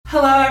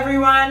Hello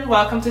everyone,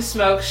 welcome to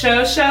Smoke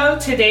Show.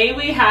 Today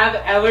we have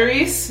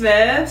Ellory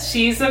Smith.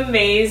 She's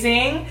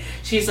amazing.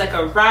 She's like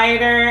a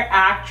writer,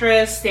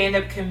 actress,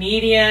 stand-up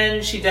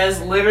comedian. She does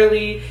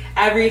literally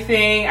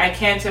everything I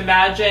can't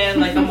imagine,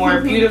 like a more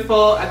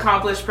beautiful,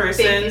 accomplished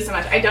person. Thank you so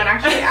much. I don't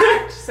actually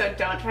act, so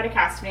don't try to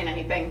cast me in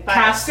anything. But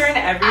cast her in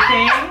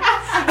everything.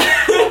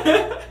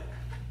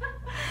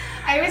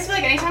 I always feel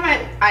like anytime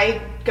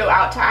I go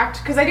out to act,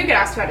 because I do get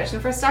asked to audition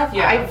for stuff,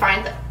 I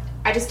find that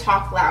I just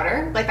talk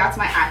louder. Like, that's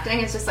my acting.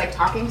 It's just like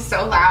talking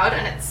so loud,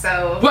 and it's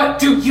so... What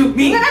do you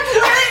mean?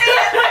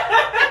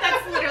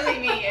 That's literally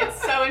me.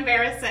 It's so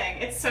embarrassing.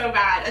 It's so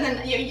bad. And then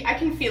I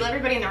can feel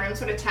everybody in the room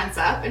sort of tense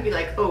up and be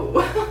like, oh.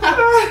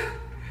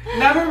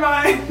 Never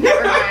mind.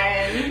 Never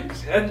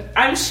mind.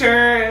 I'm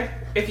sure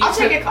if you I'll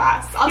take a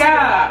class.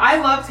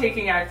 I love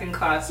taking acting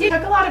classes. I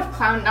took not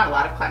a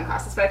lot of clown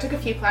classes, but I took a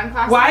few clown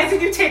classes. Why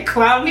did you take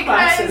clown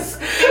classes?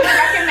 Because they were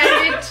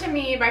recommended to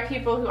me by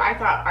people who I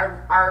thought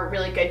are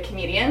really good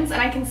comedians,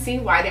 and I can see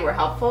why they were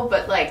helpful,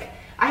 but like,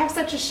 I have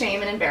such a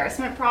shame and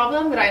embarrassment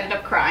problem that I ended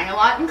up crying a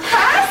lot in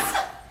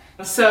class.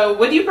 So,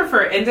 what do you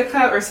prefer,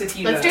 indica or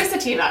sativa? Let's do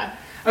sativa.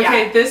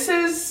 Okay, yeah. This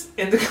is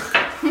indica.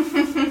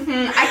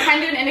 I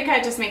can do an indica,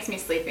 it just makes me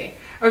sleepy.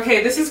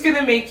 Okay, this is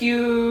gonna make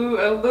you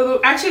a little...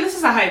 Actually, this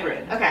is a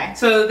hybrid. Okay.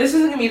 So this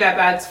isn't gonna be that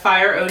bad. It's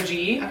Fire OG.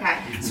 Okay.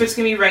 So it's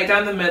gonna be right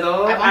down the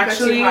middle. I won't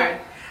go too hard.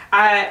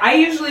 I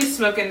usually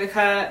smoke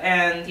indica,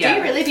 and yeah. Do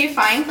you really? Do you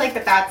find like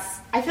that's...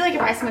 I feel like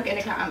if I smoke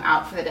indica, I'm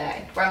out for the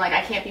day. Where I'm like,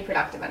 I can't be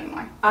productive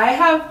anymore. I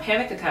have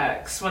panic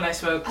attacks when I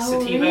smoke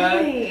sativa.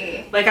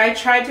 Really? Like, I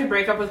tried to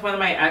break up with one of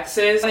my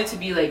exes. I wanted to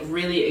be like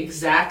really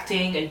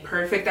exacting and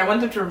perfect. I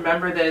wanted them to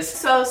remember this.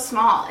 So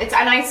small. And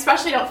I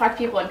especially don't fuck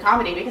people in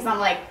comedy because I'm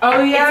like,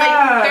 oh yeah, it's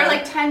like, they're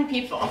like 10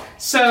 people.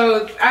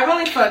 So I've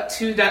only fucked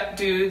two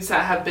dudes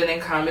that have been in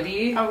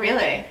comedy. Oh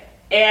really?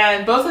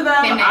 And both of them,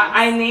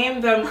 I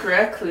named them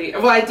correctly.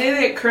 Well, I did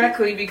it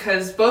correctly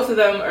because both of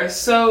them are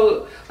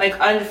so, like,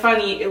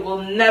 unfunny, it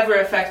will never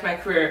affect my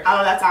career.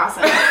 Oh, that's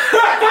awesome.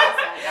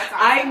 That's awesome.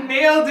 I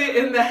nailed it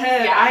in the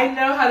head. Yeah. I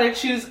know how to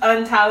choose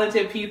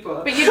untalented people.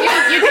 But you do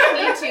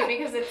need to,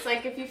 because it's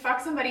like, if you fuck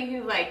somebody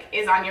who, like,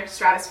 is on your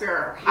stratosphere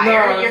or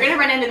higher, you're gonna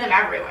run into them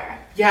everywhere.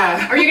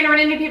 Yeah. Or you're gonna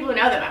run into people who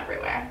know them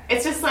everywhere.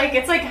 It's just like,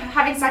 it's like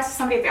having sex with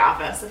somebody at the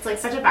office. It's like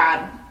such a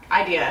bad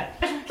idea.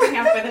 Keeping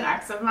up with an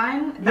ex of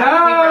mine. We broke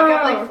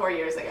up like 4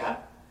 years ago.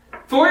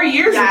 4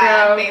 years ago?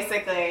 Yeah,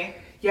 basically.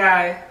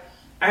 Yeah.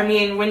 I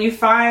mean, when you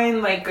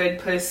find like good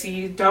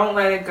pussy, don't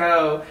let it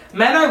go.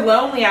 Men are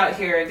lonely out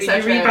here. Did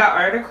you read that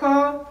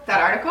article? That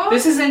article?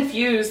 This is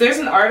Infused. There's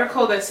an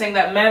article that's saying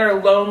that men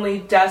are lonely,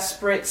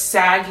 desperate,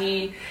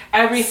 saggy.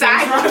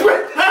 Everything's wrong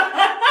with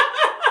them.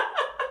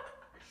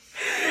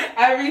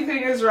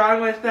 Everything is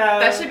wrong with them.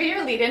 That should be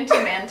your lead into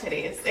man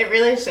titties. It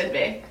really should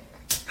be.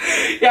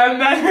 Yeah,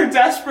 men are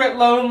desperate,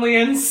 lonely,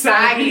 and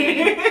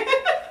saggy.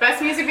 Best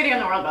music video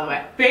in the world, by the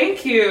way.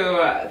 Thank you.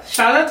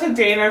 Shout out to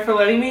Dana for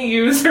letting me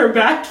use her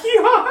backyard.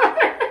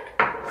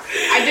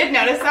 I did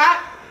notice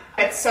that.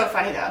 It's so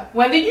funny, though.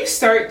 When did you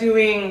start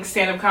doing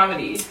stand-up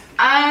comedy?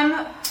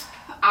 I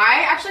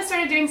actually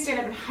started doing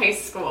stand-up in high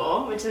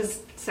school, which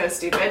is so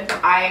stupid.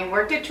 I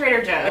worked at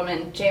Trader Joe's,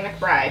 and Jay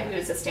McBride, who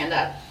is a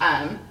stand-up,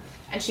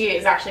 and she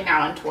is actually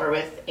now on tour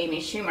with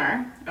Amy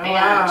Schumer. Oh, and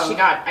wow. She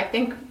got, I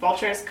think,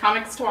 Vulture's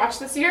Comics to watch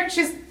this year.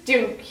 She's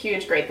doing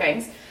huge, great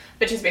things,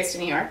 but she's based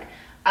in New York.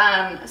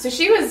 So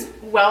she was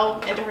well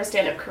into her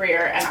stand-up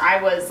career, and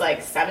I was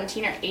like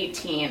 17 or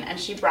 18, and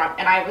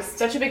I was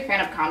such a big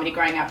fan of comedy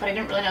growing up, but I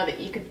didn't really know that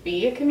you could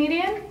be a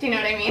comedian. Do you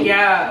know what I mean?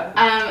 Yeah.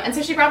 And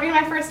so she brought me to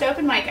my first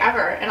open mic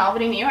ever in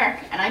Albany, New York,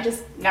 and I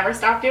just never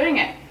stopped doing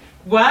it.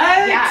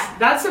 What? Yeah.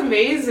 That's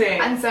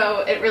amazing. And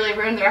so it really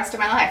ruined the rest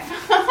of my life.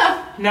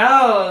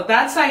 No,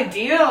 that's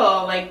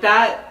ideal. Like,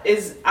 that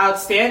is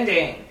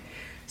outstanding.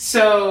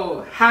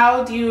 So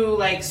how do you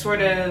like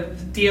sort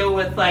of deal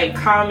with like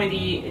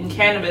comedy and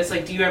cannabis?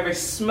 Like, do you ever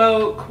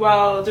smoke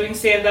while doing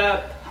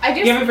stand-up? I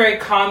do. You have a very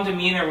calm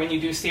demeanor when you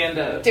do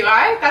stand-up. Do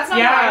I? That's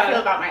not how I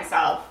feel about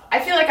myself. I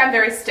feel like I'm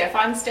very stiff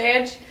on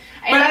stage.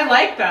 But I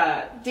like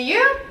that. Do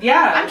you?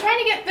 Yeah. I'm trying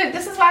to get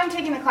this is why I'm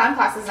taking the clown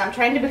classes. I'm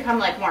trying to become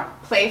like more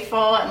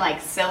playful and like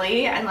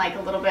silly and like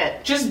a little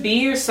bit. Just be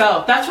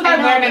yourself. That's what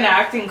I've learned in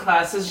acting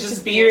classes.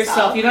 Just be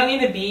yourself. You don't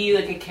need to be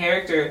like a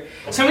character.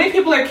 So many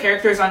people are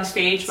characters on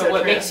stage, but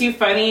what makes you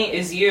funny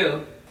is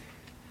you.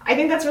 I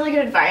think that's really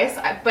good advice.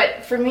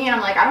 But for me,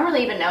 I'm like, I don't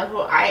really even know who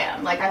I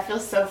am. Like, I feel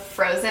so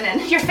frozen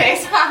in your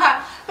face.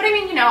 But I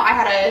mean, you know, I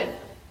had a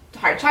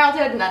hard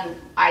childhood, and then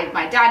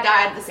my dad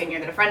died the same year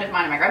that a friend of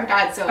mine and my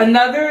grandpa died. So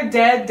another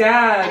dead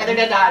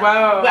dad.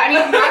 Wow. But I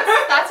mean,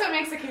 that's what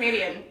makes a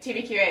comedian,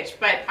 TBQH.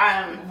 But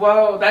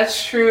whoa,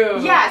 that's true.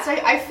 Yeah. So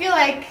I feel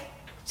like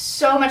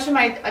so much of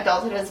my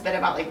adulthood has been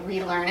about like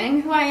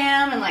relearning who I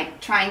am and like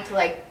trying to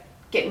like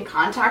get in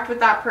contact with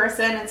that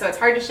person, and so it's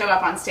hard to show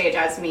up on stage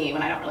as me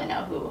when I don't really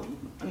know who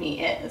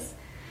me is.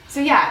 So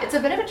yeah, it's a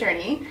bit of a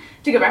journey.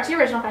 To go back to your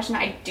original question,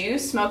 I do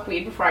smoke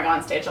weed before I go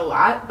on stage a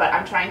lot, but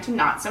I'm trying to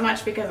not so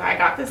much because I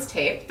got this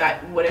tape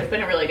that would have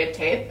been a really good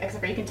tape,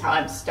 except for you can tell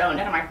I'm stoned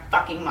out of my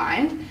fucking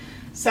mind.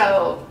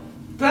 So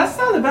that's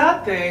not a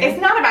bad thing. It's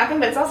not a bad thing,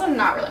 but it's also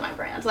not really my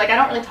brand. Like, I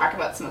don't really talk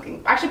about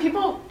smoking. Actually,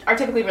 people are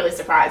typically really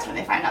surprised when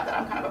they find out that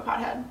I'm kind of a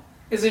pothead.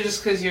 Is it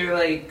just because you're,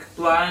 like,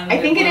 blonde? I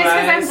think it is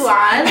because I'm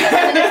blonde.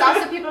 And there's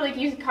also people, like,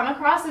 you come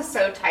across as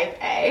so type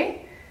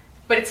A.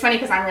 But it's funny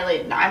because I'm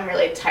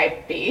really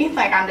type B.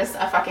 Like, I'm just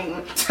a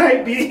fucking...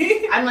 Type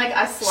B? I'm like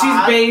a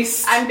slob. She's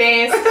based. I'm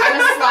based. I'm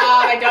a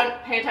slob. I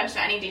don't pay attention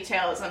to any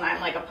details, and I'm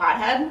like a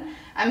pothead.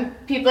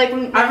 People like...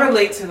 I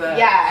relate to that.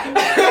 Yeah.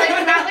 Like,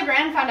 when Matt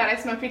LeGrand found out I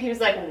smoked weed, he was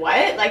like,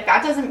 what? Like,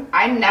 that doesn't...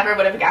 I never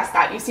would have guessed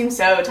that. You seem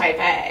so type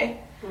A.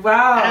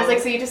 Wow. And I was like,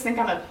 so you just think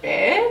I'm a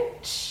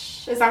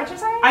bitch? Is that what you're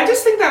saying? I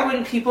just think that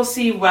when people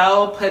see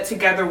well put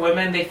together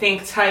women, they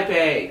think type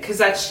A, because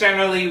that's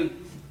generally...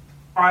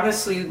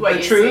 honestly what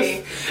the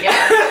truth. See.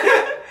 Yeah.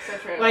 So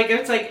true. Like,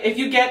 it's like if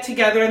you get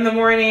together in the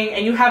morning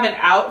and you have an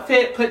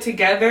outfit put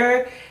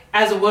together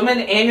as a woman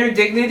and your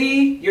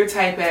dignity, you're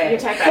type A. You're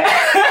type A.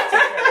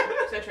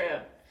 So true.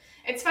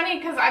 It's funny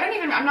because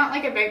I'm not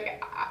like a big,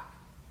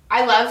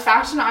 I love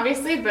fashion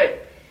obviously,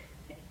 but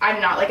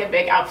I'm not like a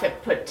big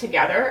outfit put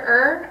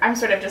together. I'm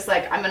sort of just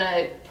like, I'm going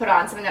to put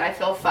on something that I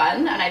feel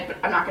fun, and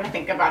I'm not going to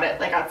think about it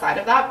like outside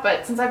of that.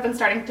 But since I've been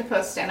starting to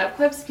post stand-up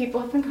clips,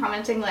 people have been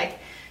commenting like,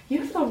 you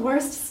have the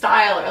worst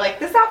style, or like,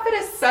 this outfit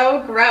is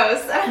so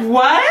gross.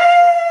 What?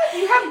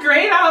 You have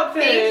great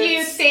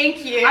outfits.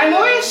 Thank you. I'm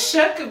always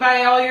shook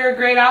by all your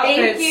great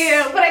outfits. Thank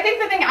you. But I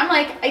think the thing, I'm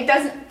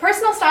like,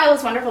 personal style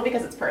is wonderful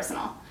because it's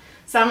personal.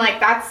 So I'm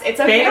like, it's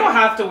okay. They don't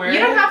have to wear it. You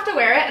don't have to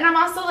wear it. And I'm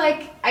also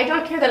like, I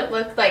don't care that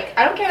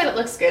it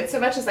looks good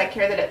so much as I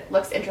care that it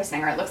looks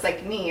interesting, or it looks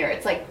like me, or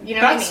it's like, you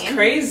know what I mean? That's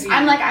crazy.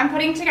 I'm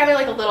putting together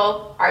like a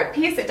little art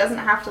piece. It doesn't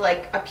have to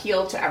like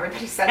appeal to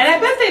everybody's senses. And I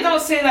bet they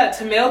don't say that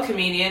to male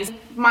comedians.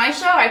 My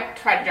show, I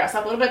try to dress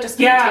up a little bit just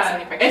to take so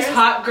many pictures. It's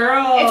hot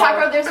girl. It's hot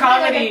girl. There's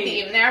comedy. like a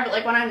theme there, but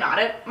like when I'm not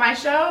at my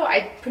show,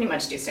 I pretty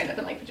much do stand up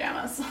in like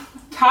pajamas.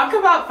 Talk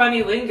about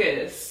Funny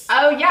Lingus.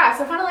 Oh yeah,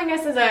 so Funny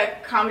Lingus is a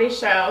comedy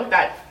show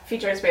that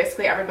features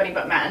basically everybody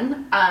but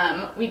men.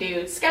 We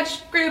do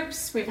sketch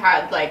groups. We've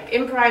had like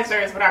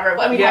improvisers, whatever.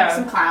 We've had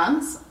some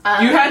clowns.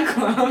 You had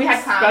clowns? We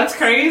had clowns. That's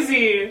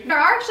crazy.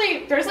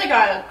 There's like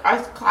a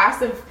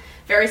class of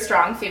very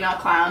strong female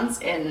clowns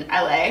in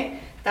LA.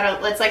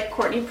 It's like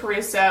Courtney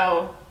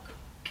Peruso,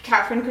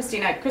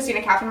 Christina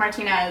Catherine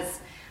Martinez,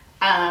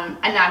 and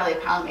Natalie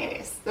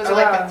Palamides. Those are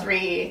like the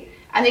three,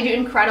 and they do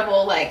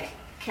incredible like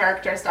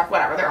character stuff,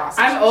 whatever. They're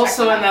awesome. I'm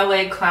also an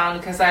LA clown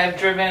because I've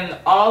driven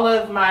all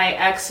of my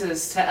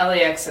exes to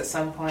LAX at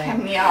some point.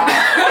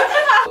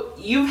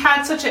 You've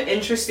had such an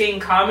interesting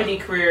comedy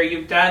career.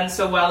 You've done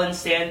so well in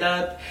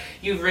stand-up.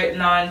 You've written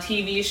on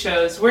TV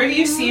shows. Where do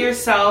you see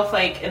yourself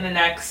like in the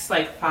next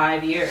like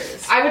 5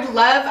 years?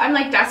 I'm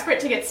like desperate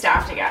to get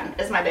staffed again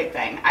is my big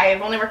thing.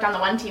 I've only worked on the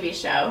one TV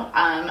show,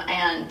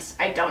 and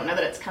I don't know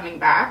that it's coming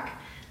back.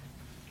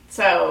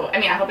 So, I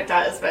mean, I hope it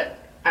does, but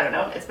I don't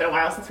know. It's been a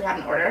while since we had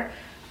an order.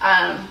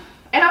 And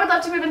I would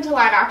love to move into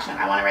live action.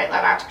 I want to write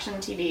live action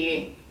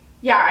TV.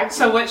 Yeah.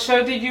 So what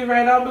show did you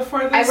write on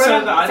before this? I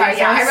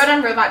wrote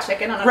on Robot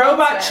Chicken.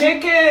 Robot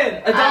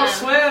Chicken! Adult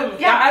Swim!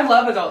 Yeah, I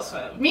love Adult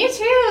Swim. Me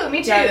too.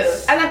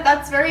 Yes. And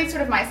that's very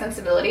sort of my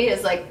sensibility,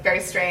 is like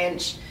very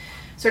strange,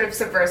 sort of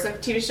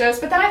subversive TV shows.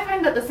 But then I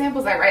find that the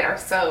samples I write are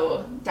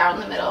so down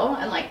the middle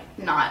and like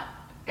not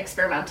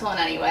experimental in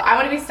any way. I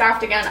want to be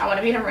staffed again. I want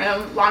to be in a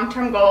room.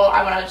 Long-term goal,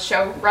 I want to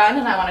show run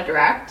and I want to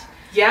direct.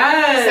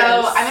 Yes!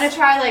 So I'm going to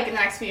try like in the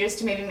next few years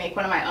to maybe make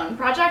one of my own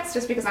projects,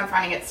 just because I'm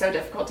finding it so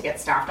difficult to get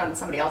staffed on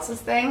somebody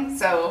else's thing.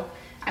 So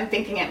I'm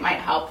thinking it might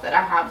help that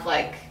I have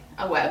like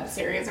a web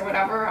series or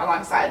whatever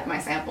alongside my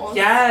samples.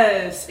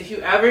 Yes! If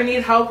you ever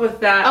need help with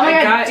that, oh my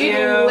I God, got dude,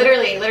 you.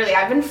 Literally,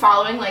 I've been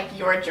following like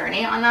your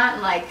journey on that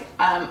and like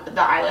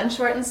the Island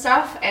short and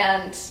stuff,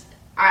 and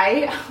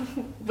I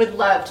would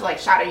love to like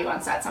shadow you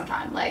on set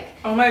sometime. Like,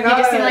 oh my God,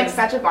 you just seem like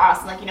such a boss,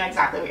 and like you know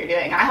exactly what you're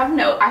doing. I have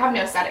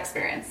no set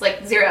experience,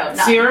 like zero,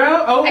 none.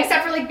 Zero? Oh,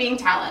 except for like being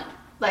talent.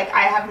 Like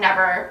I have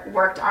never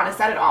worked on a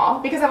set at all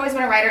because I've always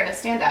been a writer and a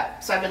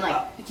stand-up. So I've been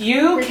like,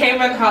 you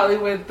came in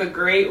Hollywood the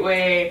great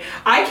way.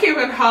 I came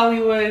in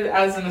Hollywood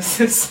as an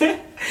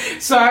assistant,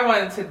 so I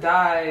wanted to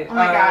die. Oh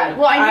my God!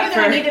 Well, I knew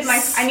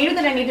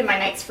that I needed my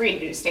nights free to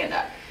do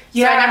stand-up.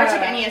 Yeah, so I never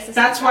took any assistance.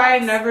 That's why I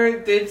never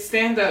did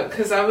stand up,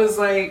 because I was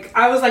like,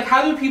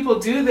 how do people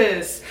do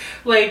this?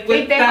 Like,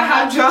 with they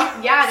have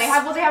jobs. Yeah, they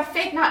have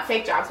not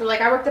fake jobs, but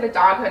like I worked at a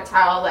dog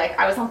hotel, like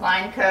I was a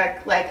line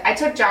cook, like I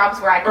took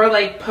jobs where I could, or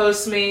like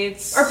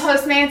Postmates.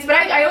 But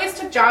I always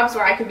took jobs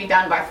where I could be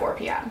done by 4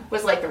 p.m.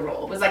 was like the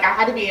rule. Was like I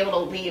had to be able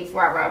to leave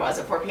wherever I was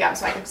at 4 p.m.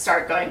 so I could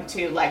start going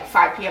to like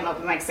 5 p.m.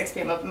 open mics, 6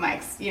 p.m. open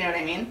mics. You know what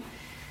I mean?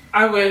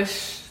 I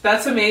wish.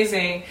 That's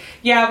amazing.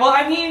 Yeah, well,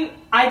 I mean,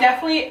 I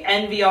definitely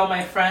envy all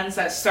my friends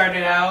that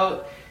started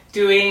out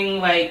doing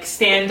like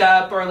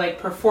stand-up or like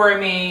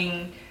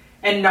performing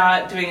and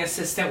not doing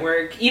assistant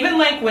work. Even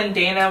like when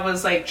Dana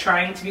was like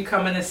trying to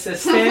become an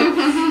assistant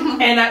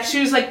and she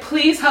was like,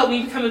 please help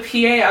me become a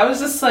PA. I was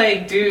just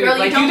like, dude, girl,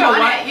 like you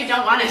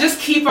don't want it. Just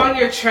keep on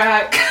your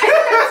track.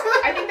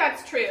 I think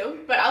that's true,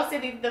 but I'll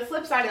say the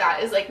flip side of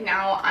that is like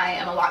now I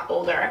am a lot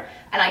older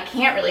and I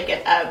can't really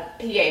get a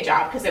PA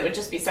job because it would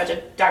just be such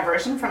a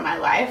diversion from my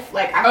life.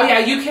 Like,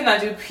 you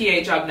cannot do a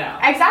PA job now.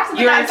 Exactly.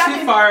 You're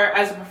too far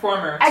as a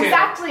performer, too.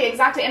 Exactly.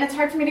 And it's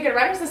hard for me to get a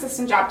writer's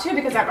assistant job, too,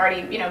 because I've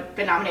already,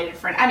 been nominated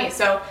for an Emmy.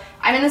 So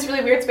I'm in this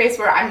really weird space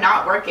where I'm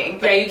not working.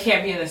 But yeah, you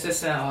can't be an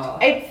assistant at all.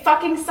 It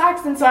fucking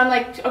sucks. And so I'm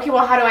like, okay,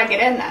 well, how do I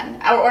get in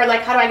then? Or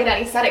like, how do I get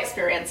any set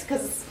experience?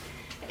 Because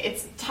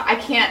I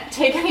can't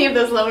take any of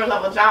those lower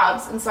level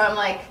jobs. And so I'm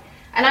like,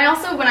 and I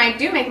also, when I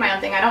do make my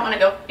own thing, I don't want to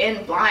go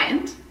in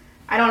blind.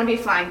 I don't want to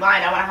be flying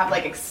blind. I want to have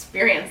like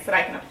experience that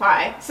I can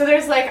apply. So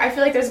there's like, I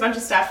feel like there's a bunch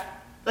of stuff,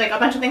 like a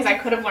bunch of things I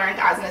could have learned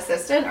as an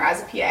assistant or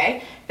as a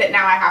PA that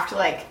now I have to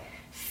like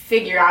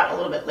figure out a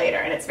little bit later,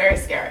 and it's very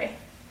scary.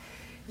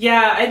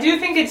 Yeah, I do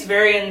think it's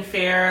very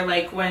unfair,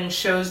 like, when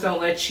shows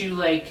don't let you,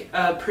 like,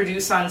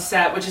 produce on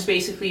set, which is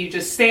basically you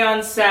just stay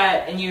on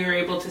set and you're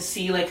able to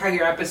see, like, how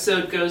your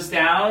episode goes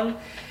down.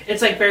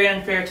 It's, like, very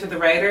unfair to the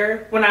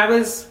writer. When I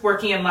was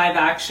working in live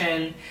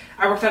action,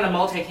 I worked on a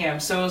multicam,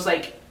 so it was,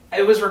 like,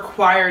 it was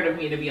required of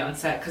me to be on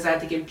set because I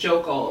had to give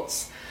joke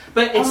ults.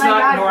 But it's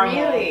not normal.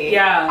 Really?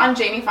 Yeah. On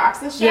Jamie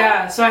Foxx's show?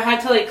 Yeah, so I had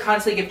to, like,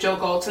 constantly give joke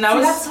ults. And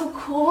that's so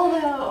cool,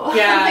 though.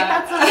 Yeah. Like,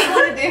 that's so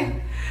cool to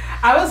do.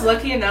 I was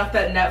lucky enough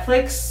that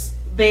Netflix,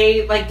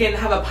 they like didn't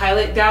have a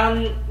pilot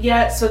down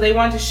yet, so they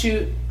wanted to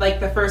shoot like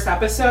the first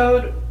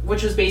episode,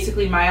 which was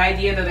basically my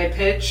idea that I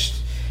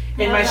pitched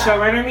in my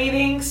showrunner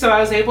meeting. So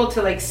I was able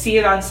to like see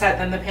it on set.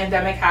 Then the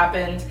pandemic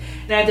happened,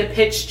 and I had to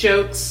pitch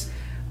jokes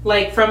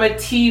like from a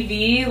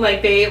TV.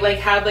 Like they like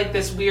had like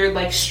this weird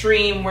like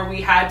stream where we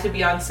had to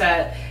be on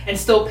set and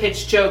still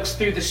pitch jokes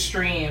through the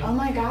stream. Oh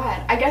my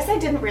god! I guess I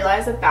didn't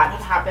realize that had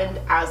happened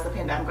as the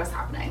pandemic was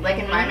happening.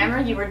 Like in my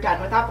memory, you were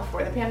done with that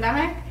before the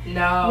pandemic.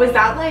 No. Was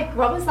that like,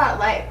 what was that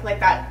like? Like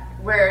that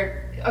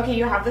where, okay,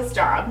 you have this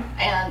job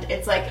and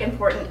it's like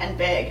important and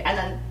big, and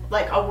then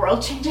like a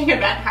world-changing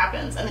event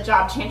happens and the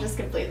job changes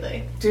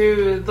completely.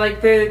 Dude, like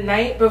the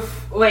night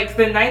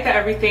that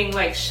everything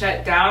like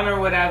shut down or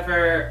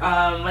whatever,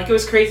 like it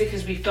was crazy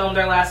because we filmed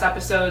our last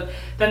episode.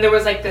 Then there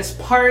was like this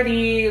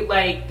party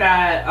like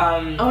that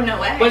oh no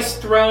way, was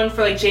thrown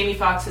for like Jamie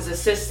Foxx's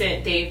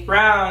assistant Dave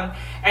Brown,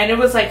 and it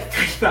was like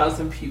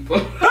 3,000 people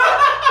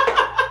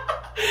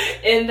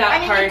in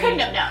that party. You couldn't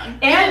have known.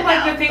 And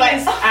like the thing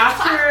is,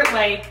 after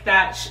like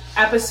that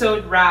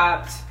episode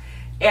wrapped,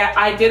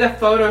 I did a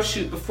photo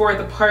shoot before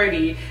the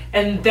party,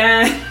 and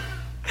then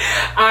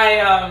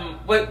I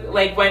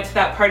went to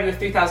that party with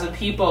 3,000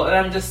 people, and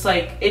I'm just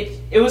like,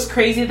 it was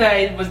crazy that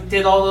I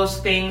did all those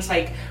things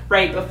like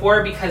right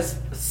before, because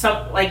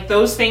some like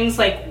those things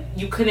like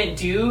you couldn't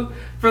do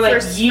for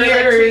years. For like 2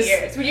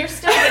 years. Well, you're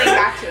still getting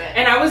back to it.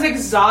 And I was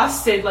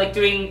exhausted like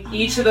doing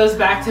each of those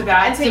back to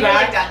back. And so you were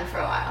like done for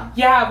a while.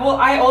 Yeah, well,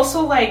 I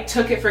also like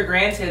took it for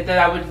granted that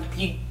I would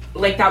be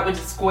like that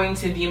was going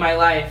to be my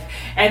life,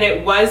 and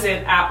it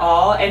wasn't at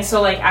all. And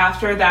so like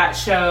after that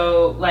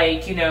show,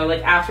 like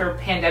after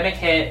pandemic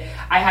hit,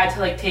 I had to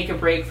like take a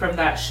break from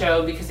that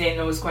show because they didn't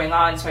know what was going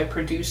on, so I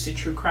produced a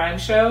true crime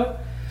show.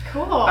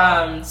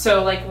 Cool.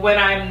 So like when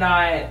I'm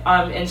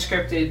not in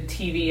scripted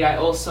TV, I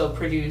also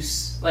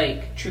produce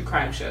like true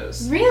crime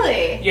shows.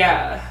 Really?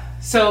 Yeah.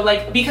 So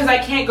like because I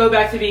can't go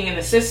back to being an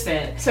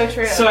assistant. So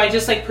true. So I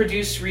just like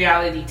produce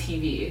reality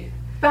TV.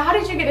 But how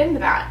did you get into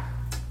that?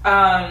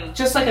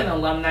 Just like an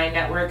alumni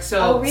network. So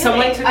oh, really?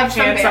 Someone took a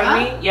chance on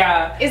me.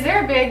 Yeah. Is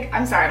there a big,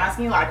 I'm sorry, I'm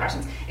asking you a lot of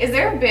questions. Is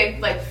there a big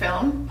like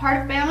film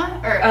part of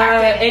Bama or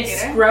acting?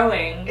 It's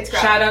growing. It's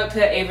growing. Shout out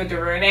to Ava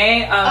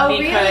DuVernay.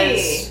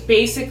 Because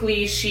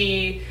basically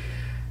she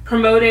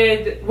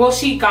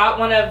she got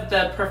one of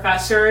the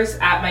professors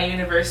at my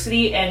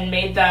university and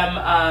made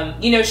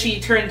them, she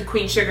turned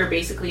Queen Sugar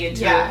basically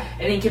into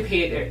an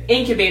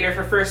incubator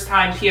for first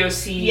time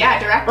POC. Yeah,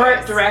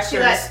 directors. She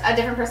let a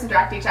different person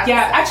direct each episode.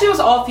 Yeah, actually it was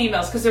all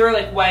females because there were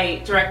like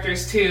white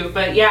directors too,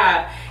 but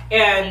yeah.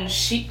 And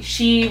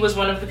she was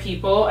one of the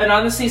people, and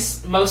honestly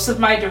most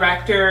of my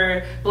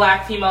director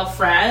black female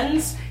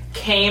friends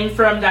came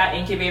from that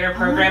incubator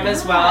program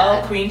as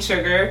well, Queen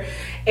Sugar.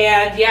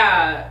 And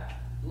yeah,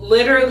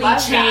 literally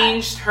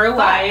changed her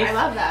life. I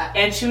love that.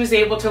 And she was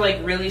able to like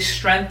really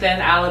strengthen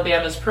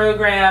Alabama's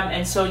program.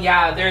 And so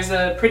yeah, there's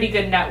a pretty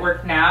good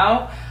network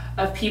now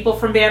of people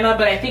from Bama,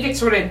 but I think it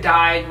sort of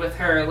died with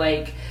her.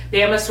 Like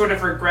Bama sort of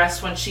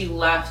regressed when she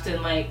left,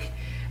 and like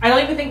I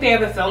don't even think they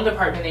have a film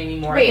department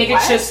anymore. Wait, I think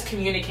what? it's just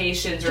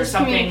communications or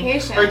something,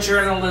 or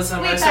journalism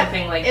or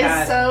something like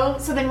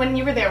that. So then when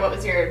you were there, what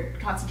was your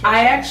concentration?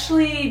 I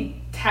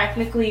actually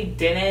technically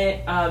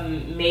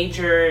didn't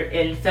major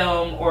in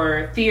film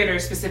or theater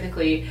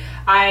specifically.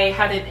 I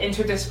had an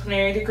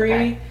interdisciplinary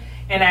degree,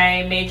 and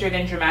I majored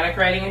in dramatic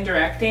writing and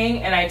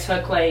directing, and I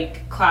took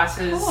like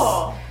classes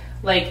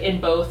like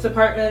in both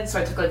departments.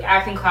 So I took like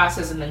acting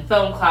classes and then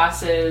film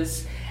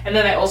classes. And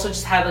then I also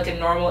just had like a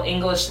normal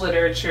English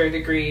literature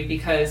degree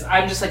because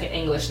I'm just like an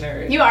English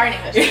nerd. You are an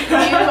English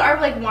nerd. You are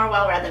like more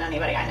well-read than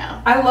anybody I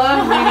know. I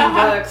love reading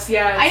books,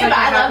 yeah. I know, like but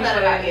I love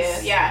that place.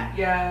 about you, yeah.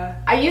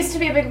 Yeah. I used to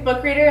be a big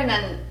book reader, and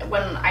then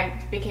when I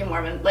became more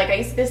of a, like, I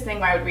used to do this thing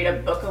where I would read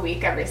a book a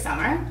week every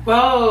summer.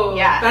 Whoa,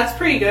 yeah. That's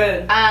pretty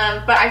good.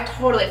 But I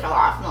totally fell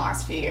off in the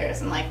last few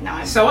years, and like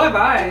now So have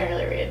I.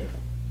 barely read.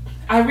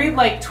 I read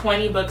like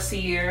 20 books a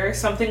year,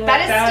 something like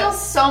that. That is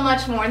still so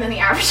much more than the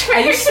average reader.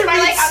 I used to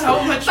read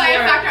so much by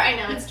more. a factor, I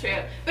know it's true.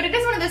 But it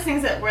is one of those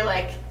things that we're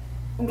like,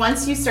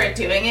 once you start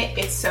doing it,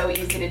 it's so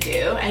easy to do.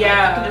 And like, you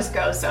can just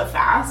go so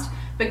fast.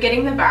 But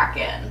getting the back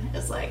in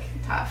is like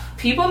tough.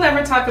 People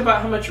never talk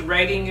about how much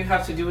writing you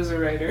have to do as a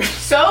writer.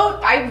 So,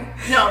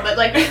 but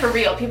like for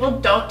real, people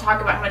don't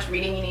talk about how much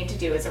reading you need to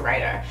do as a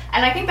writer.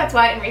 And I think that's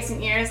why in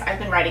recent years I've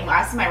been writing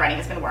less and my writing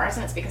has been worse,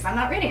 and it's because I'm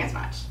not reading as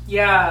much.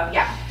 Yeah.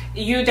 Yeah.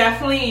 You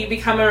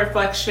become a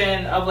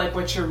reflection of like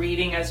what you're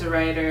reading as a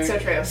writer. So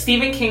true.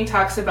 Stephen King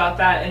talks about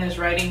that in his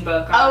writing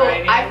book on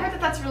writing. I've heard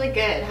that that's really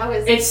good. How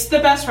is it? It's the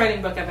best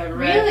writing book I've ever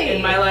read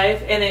in my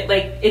life, and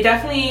it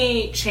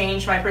definitely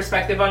changed my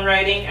perspective on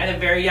writing at a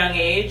very young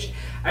age.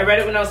 I read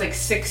it when I was like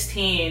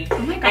 16. Oh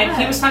my God. And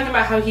he was talking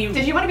about how he...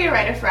 Did you want to be a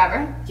writer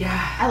forever?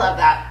 Yeah. I love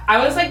that. I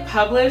was like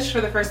published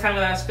for the first time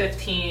when I was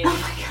 15. Oh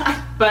my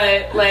God.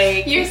 But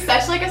like... You're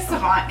such like a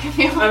savant,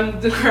 Camille. I'm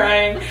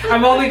crying.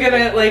 I'm only good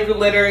at like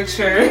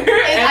literature.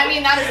 I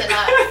mean, that is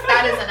enough.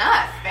 That is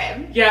enough,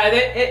 babe. Yeah,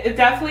 it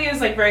definitely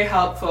is like very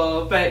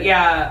helpful. But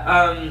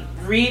yeah,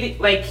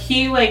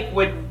 he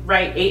would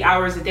write 8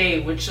 hours a day,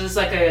 which is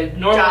like a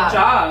normal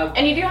job.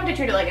 And you do have to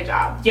treat it like a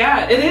job.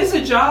 Yeah, it is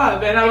a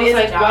job. And I was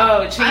like,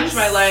 wow, it changed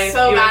my life.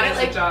 So bad at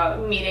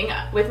like meeting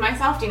with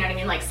myself. Do you know what I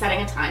mean? Like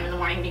setting a time in the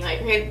morning, being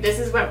like, okay, this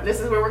is where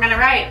we're gonna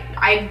write.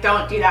 I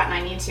don't do that, and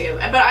I need to.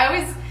 But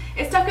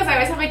it's tough because I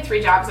always have like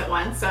 3 jobs at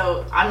once.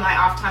 So on my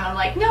off time, I'm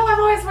like, no, I'm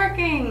always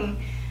working.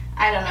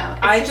 I don't know.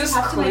 I just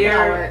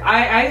clear.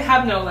 I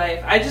have no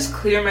life. I just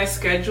clear my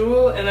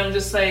schedule, and I'm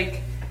just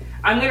like,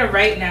 I'm gonna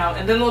write now,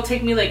 and then it'll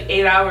take me like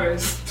 8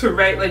 hours to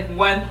write like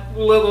one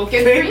little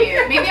thing. Good for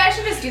you. Maybe I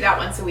should just do that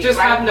once a week. Just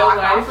have no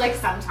life. Off like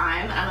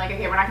sometime, and I'm like,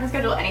 okay, we're not gonna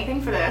schedule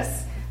anything for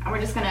this, and we're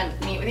just gonna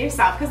meet with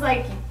yourself because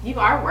like you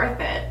are worth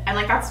it, and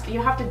like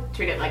you have to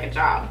treat it like a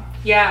job.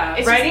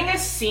 Yeah, writing a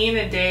scene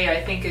a day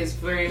I think is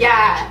very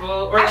manageable,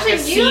 or actually, like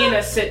a scene,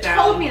 a sit down.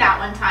 You told me that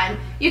one time.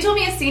 You told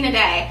me a scene a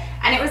day,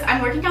 and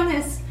I'm working on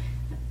this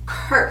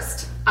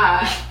cursed.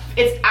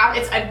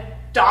 It's a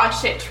dog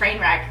shit train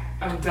wreck.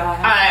 I'm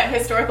dying.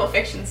 Historical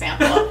fiction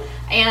sample.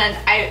 And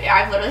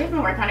I've literally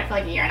been working on it for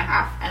like a year and a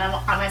half, and I'm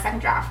on my second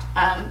draft.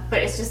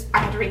 But it's just, I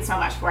have to read so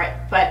much for it.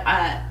 But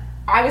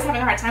I was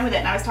having a hard time with it,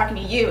 and I was talking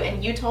to you,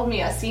 and you told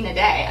me a scene a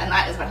day, and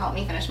that is what helped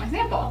me finish my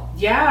sample.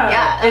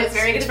 Yeah. It was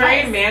very good. It's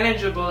very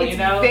manageable, you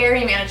know? It's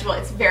very manageable.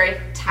 It's very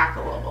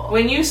tackleable.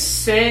 When you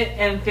sit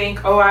and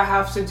think, oh, I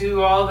have to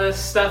do all this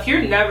stuff,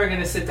 you're never going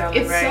to sit down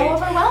and write. It's so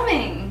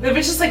overwhelming. If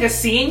it's just like a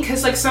scene,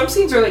 because like some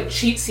scenes are like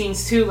cheat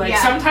scenes too. Like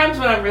sometimes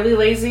when I'm really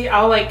lazy,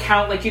 I'll like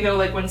count like, you know,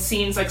 like when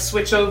scenes like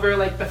switch over,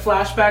 like the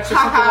flashbacks or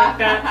something like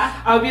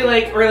that. I'll be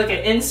like, or like an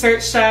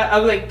insert shot,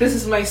 I'll be like, this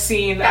is my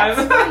scene. That's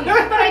funny.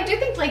 But I do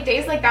think like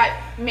days like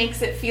that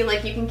makes it feel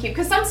like you can keep,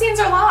 because some scenes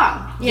are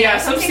long. You know,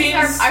 some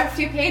scenes are a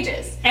few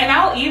pages. And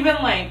I'll even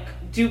like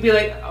be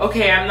like,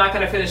 okay, I'm not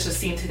gonna finish the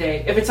scene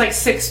today. If it's like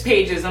 6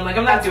 pages, I'm like,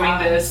 I'm not doing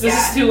this. This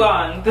is too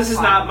long. This is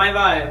not my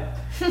vibe.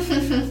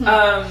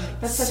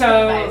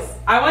 So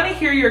I want to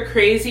hear your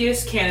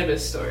craziest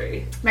cannabis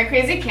story. My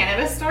crazy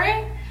cannabis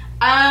story?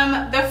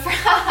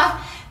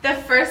 The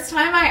first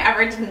time I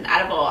ever did an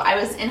edible, I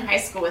was in high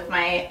school with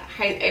I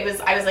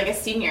was like a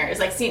senior. It was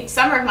like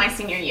summer of my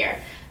senior year.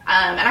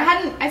 And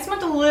I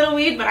smoked a little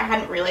weed, but I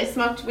hadn't really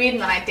smoked weed.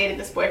 And then I dated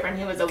this boyfriend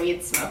who was a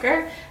weed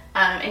smoker.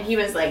 And he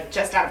was like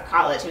just out of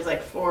college. He was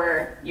like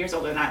 4 years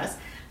older than I was.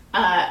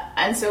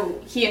 And so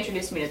he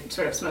introduced me to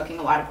sort of smoking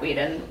a lot of weed,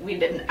 and we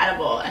did an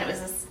edible. And it was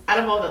this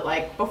edible that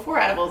like before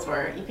edibles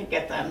you could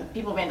get them,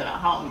 people made them at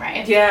home,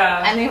 right?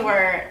 Yeah. And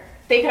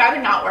they could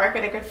either not work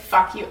or they could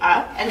fuck you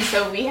up. And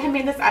so we had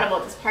made this edible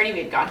at this party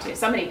we had gone to.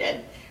 Somebody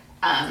did.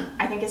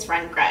 I think his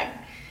friend Greg.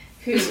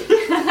 Who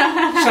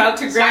Shout out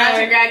to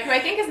Greg, who I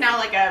think is now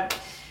like a,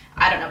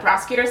 I don't know,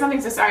 prosecutor or something,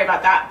 so sorry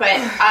about that. But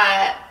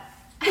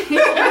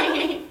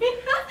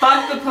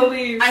fuck the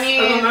police. I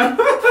mean,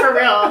 for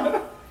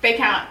real, they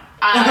count.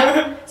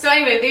 So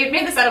anyway, they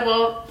made this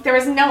edible. There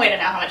was no way to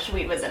know how much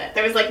weed was in it.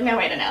 There was like no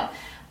way to know.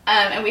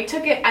 And we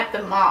took it at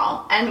the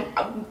mall, and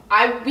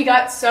we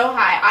got so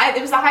high. It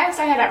was the highest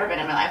I had ever been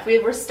in my life. We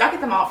were stuck at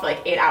the mall for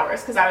like 8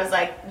 hours because I was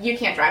like, you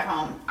can't drive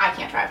home. I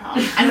can't drive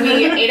home. And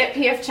we ate at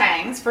P.F.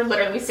 Chang's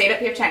we stayed at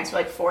P.F. Chang's for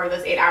like 4 of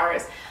those 8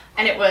 hours,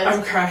 and it was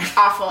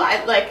awful.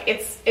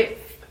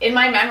 In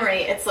my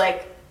memory, it's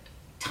like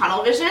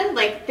tunnel vision,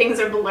 like things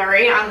are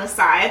blurry on the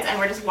sides, and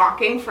we're just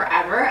walking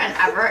forever and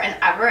ever and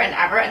ever and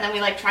ever. And then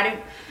we like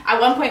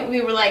at one point we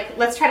were like,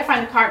 let's try to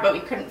find the car, but we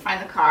couldn't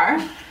find the car.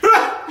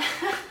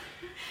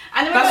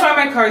 And then that's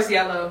why my car's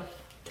yellow.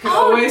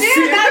 Oh, dude,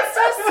 that's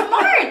so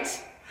smart.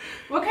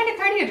 What kind of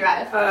car do you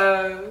drive?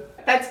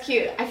 That's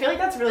cute. I feel like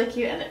that's really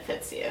cute and it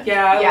fits you.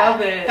 Yeah, I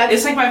love it.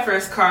 It's like my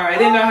first car. I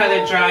didn't know how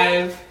to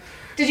drive.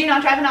 Did you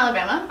not drive in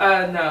Alabama?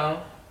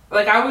 No.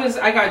 Like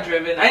I got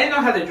driven. I didn't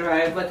know how to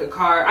drive like a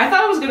car. I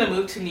thought I was gonna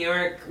move to New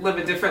York, live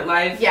a different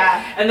life.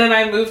 Yeah. And then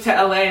I moved to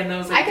LA and then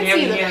was like, I could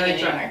see you living in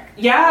New York.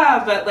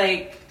 Yeah, but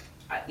like,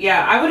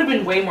 yeah, I would have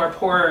been way more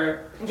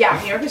poorer. Yeah,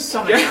 New York is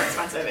so much more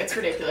expensive. It's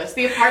ridiculous.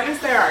 The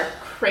apartments there are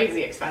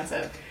crazy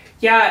expensive.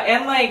 Yeah,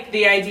 and like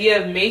the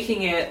idea of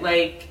making it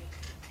like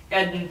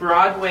at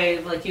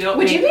Broadway, like you don't.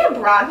 Would you be a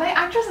Broadway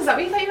actress? Is that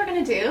what you thought you were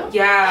gonna do?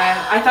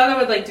 Yeah, I thought I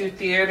would like do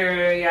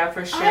theater. Yeah,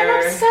 for sure.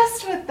 I'm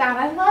obsessed with that.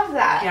 I love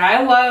that. Yeah,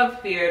 I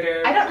love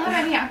theater. I don't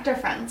have any actor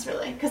friends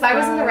really, because I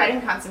was in the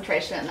writing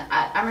concentration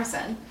at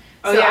Emerson.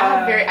 So oh,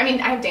 yeah. I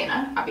have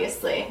Dana,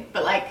 obviously,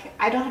 but like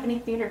I don't have any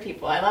theater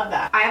people. I love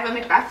that. I have a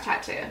Macbeth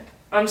tattoo.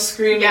 I'm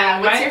screaming. Yeah,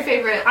 what's your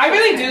favorite? I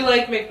really do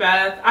like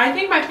Macbeth. I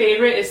think my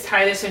favorite is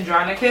Titus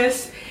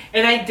Andronicus,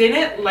 and I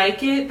didn't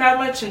like it that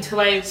much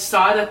until I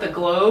saw it at the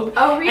Globe.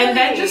 Oh, really? And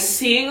then just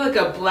seeing like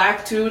a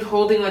black dude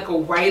holding like a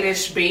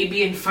whitish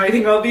baby and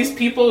fighting all these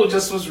people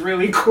just was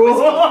really cool,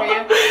 for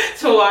you?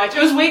 To watch.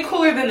 It was way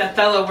cooler than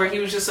Othello, where he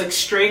was just like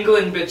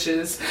strangling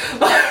bitches.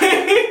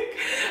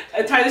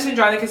 Titus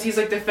Andronicus, he's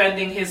like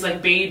defending his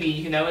like baby,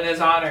 you know, in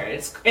his honor.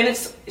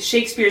 It's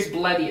Shakespeare's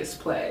bloodiest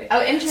play.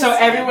 Oh, interesting. So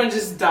everyone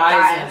just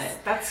dies in it.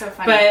 That's so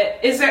funny.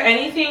 But is there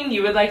anything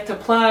you would like to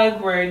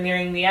plug? We're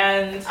nearing the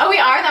end. Oh, we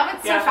are? That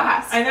went so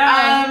fast. I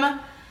know.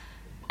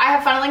 I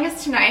have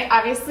Funnelingus tonight,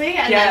 obviously,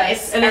 and then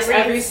it's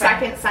every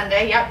second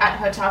Sunday, at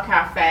Hotel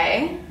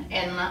Cafe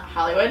in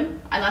Hollywood.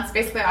 And that's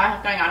basically all I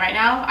have going on right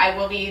now. I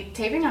will be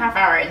taping a half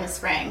hour in the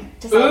spring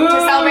to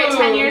celebrate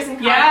 10 years in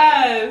comedy.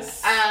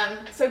 Yes.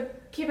 So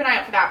keep an eye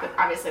out for that, but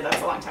obviously that's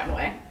a long time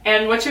away.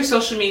 And what's your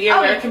social media?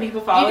 Where can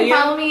people follow you? You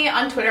can follow me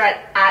on Twitter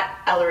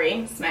at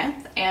Ellory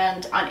Smith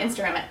and on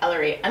Instagram at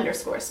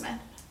Ellory_Smith.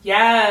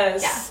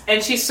 Yes. Yeah.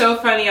 And she's so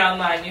funny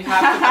online. You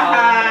have to follow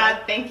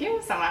her. Thank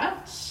you so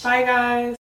much. Bye, guys.